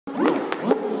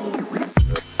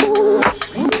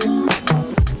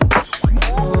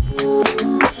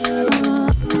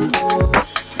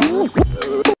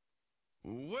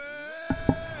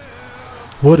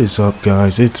What is up,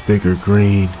 guys? It's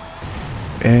biggerGREEN,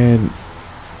 and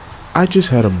I just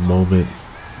had a moment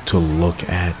to look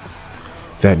at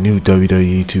that new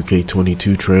WWE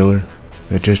 2K22 trailer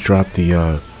that just dropped,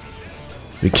 the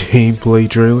gameplay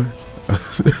trailer.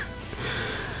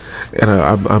 And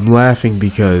I'm laughing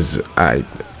because I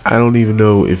don't even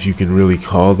know if you can really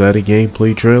call that a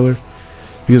gameplay trailer,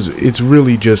 because it's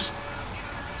really just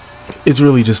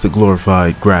a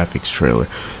glorified graphics trailer,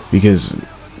 because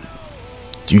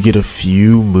you get a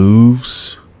few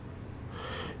moves.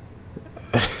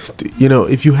 You know,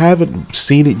 if you haven't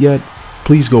seen it yet,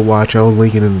 please go watch. I'll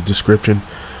link it in the description.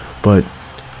 But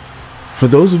for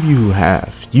those of you who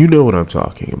have, you know what I'm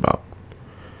talking about.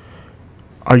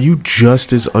 Are you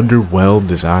just as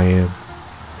underwhelmed as I am?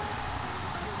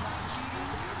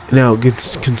 Now,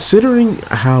 considering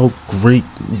how great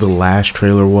the last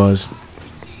trailer was,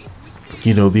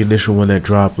 you know, the initial one that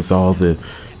dropped with all the,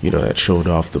 you know, that showed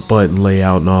off the button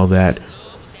layout and all that,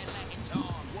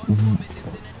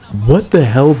 what the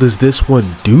hell does this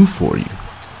one do for you?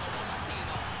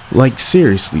 Like,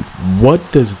 seriously,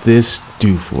 what does this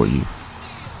do for you?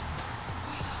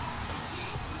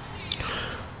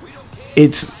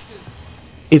 It's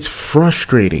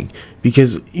frustrating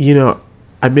because, you know,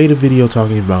 I made a video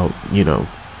talking about, you know,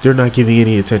 they're not giving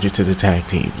any attention to the tag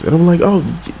teams, and I'm like, oh,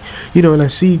 you know, and I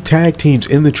see tag teams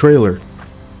in the trailer.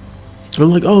 I'm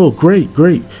like, oh, great.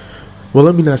 Well,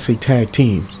 let me not say tag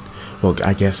teams. Well,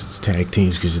 I guess it's tag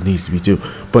teams because it needs to be two.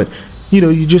 But, you know,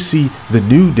 you just see the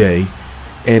New Day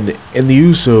and the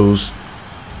Usos,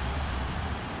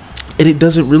 and it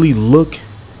doesn't really look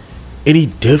any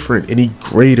different, any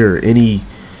greater,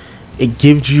 it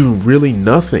gives you really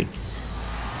nothing.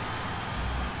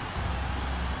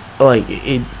 Like,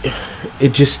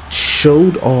 it just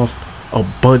showed off a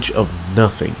bunch of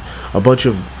nothing, a bunch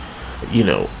of, you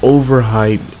know,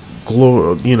 overhyped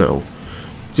you know,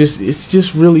 it's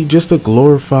just really just a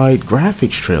glorified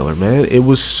graphics trailer, man. It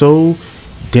was so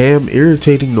damn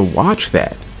irritating to watch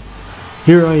that.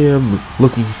 Here I am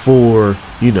looking for,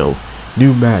 you know,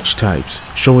 new match types,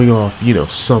 showing off, you know,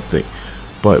 something,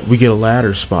 but we get a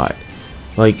ladder spot.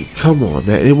 Like, come on,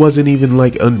 man. It wasn't even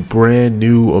like a brand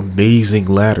new amazing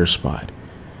ladder spot.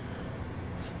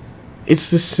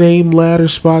 It's the same ladder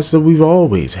spots that we've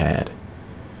always had.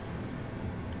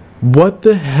 What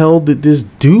the hell did this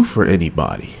do for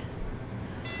anybody?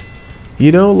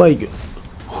 You know, like,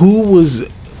 who's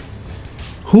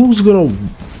gonna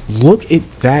look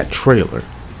at that trailer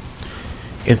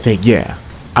and think, yeah,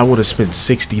 I want to spend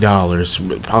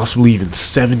 $60, possibly even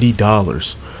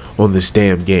 $70 on this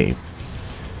damn game?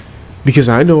 Because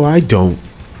I know I don't.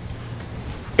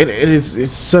 And it's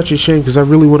such a shame, because I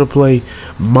really want to play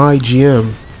my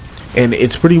GM, and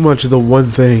it's pretty much the one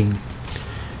thing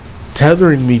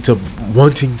tethering me to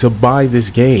wanting to buy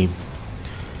this game,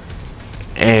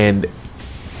 and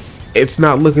it's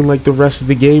not looking like the rest of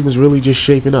the game is really just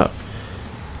shaping up,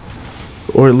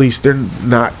 or at least they're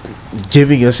not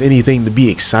giving us anything to be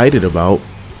excited about,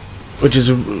 which is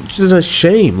a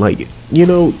shame. Like, you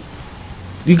know,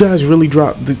 you guys really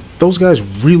those guys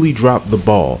really dropped the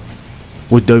ball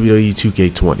with WWE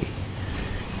 2K20.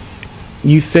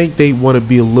 You think they want to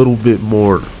be a little bit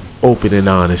more open and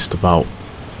honest about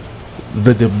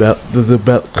the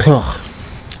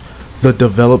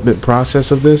development process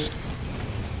of this.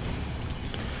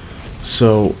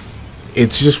 So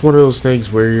it's just one of those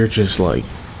things where you're just like,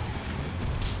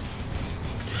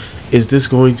 is this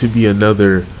going to be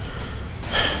another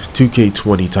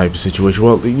 2K20 type of situation?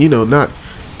 Well, you know, not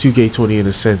 2K20 in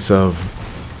the sense of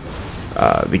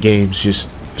the game's just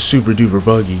super duper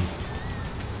buggy,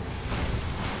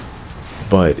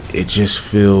 but it just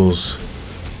feels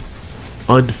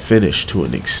unfinished to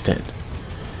an extent.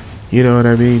 You know what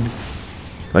I mean?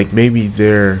 Like, maybe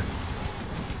they're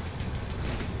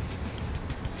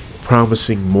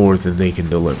promising more than they can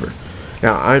deliver.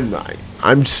 Now,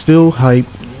 I'm still hyped.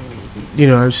 You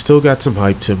know, I've still got some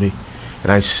hype to me,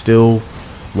 and I still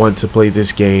want to play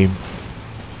this game,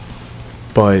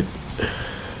 but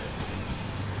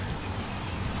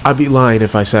I'd be lying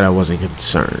if I said I wasn't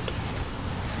concerned.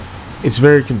 It's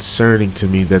very concerning to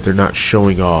me that they're not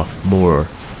showing off more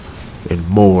and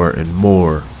more and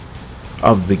more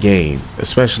of the game,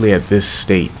 especially at this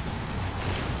state.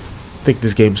 I think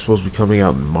this game's supposed to be coming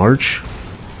out in March.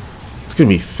 It's gonna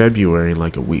be February in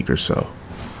like a week or so.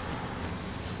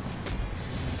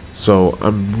 So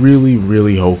I'm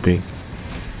really hoping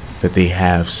that they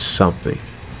have something,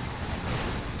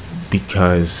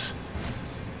 because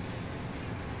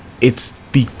it's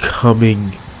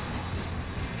becoming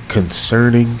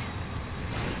concerning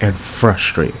and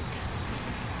frustrating.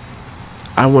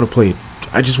 I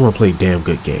just want to play a damn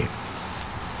good game.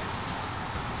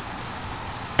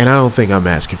 And I don't think I'm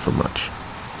asking for much.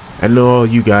 I know all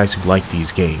you guys who like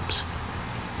these games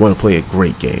want to play a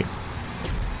great game.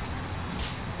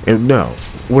 And no,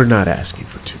 we're not asking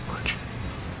for too much.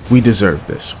 We deserve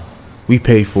this. We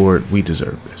pay for it. We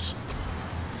deserve this.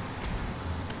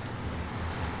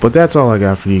 But that's all I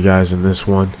got for you guys in this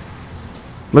one.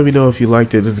 Let me know if you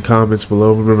liked it in the comments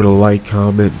below. Remember to like,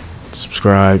 comment,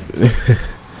 subscribe.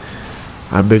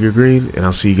 I'm biggerGREEN, and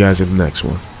I'll see you guys in the next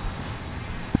one.